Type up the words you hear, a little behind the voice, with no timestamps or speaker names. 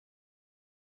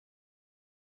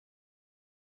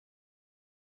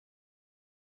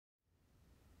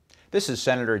This is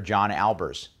Senator John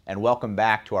Albers, and welcome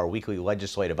back to our weekly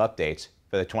legislative updates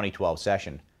for the 2012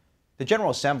 session. The General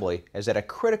Assembly is at a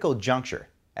critical juncture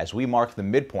as we mark the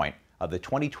midpoint of the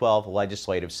 2012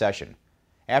 legislative session.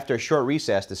 After a short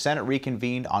recess, the Senate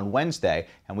reconvened on Wednesday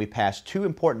and we passed two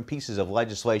important pieces of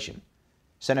legislation.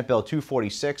 Senate Bill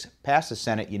 246 passed the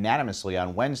Senate unanimously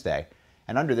on Wednesday,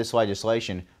 and under this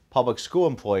legislation, public school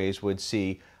employees would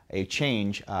see a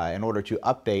change in order to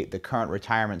update the current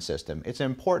retirement system. It's an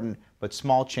important but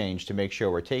small change to make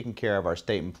sure we're taking care of our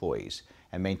state employees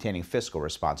and maintaining fiscal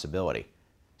responsibility.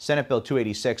 Senate Bill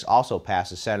 286 also passed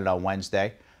the Senate on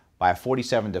Wednesday by a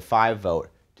 47-5 vote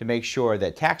to make sure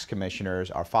that tax commissioners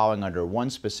are falling under one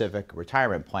specific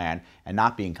retirement plan and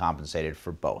not being compensated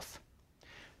for both.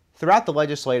 Throughout the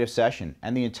legislative session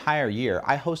and the entire year,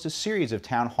 I host a series of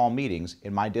town hall meetings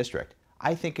in my district.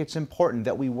 I think it's important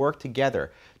that we work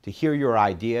together to hear your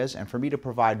ideas and for me to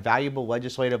provide valuable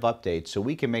legislative updates so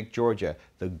we can make Georgia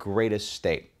the greatest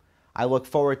state. I look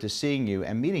forward to seeing you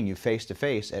and meeting you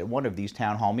face-to-face at one of these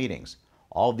town hall meetings.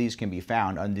 All of these can be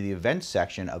found under the events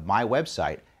section of my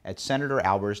website at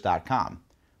senatoralbers.com.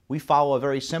 We follow a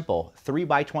very simple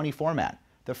 3x20 format.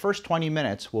 The first 20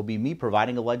 minutes will be me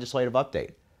providing a legislative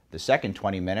update. The second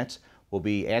 20 minutes will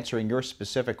be answering your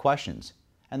specific questions.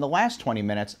 And the last 20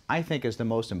 minutes, I think, is the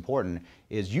most important,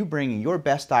 is you bringing your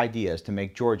best ideas to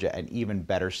make Georgia an even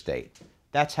better state.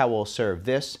 That's how we'll serve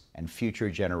this and future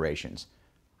generations.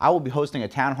 I will be hosting a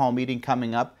town hall meeting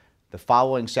coming up the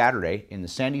following Saturday in the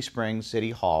Sandy Springs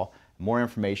City Hall. More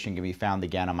information can be found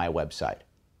again on my website.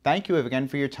 Thank you again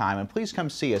for your time, and please come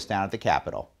see us down at the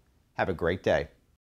Capitol. Have a great day.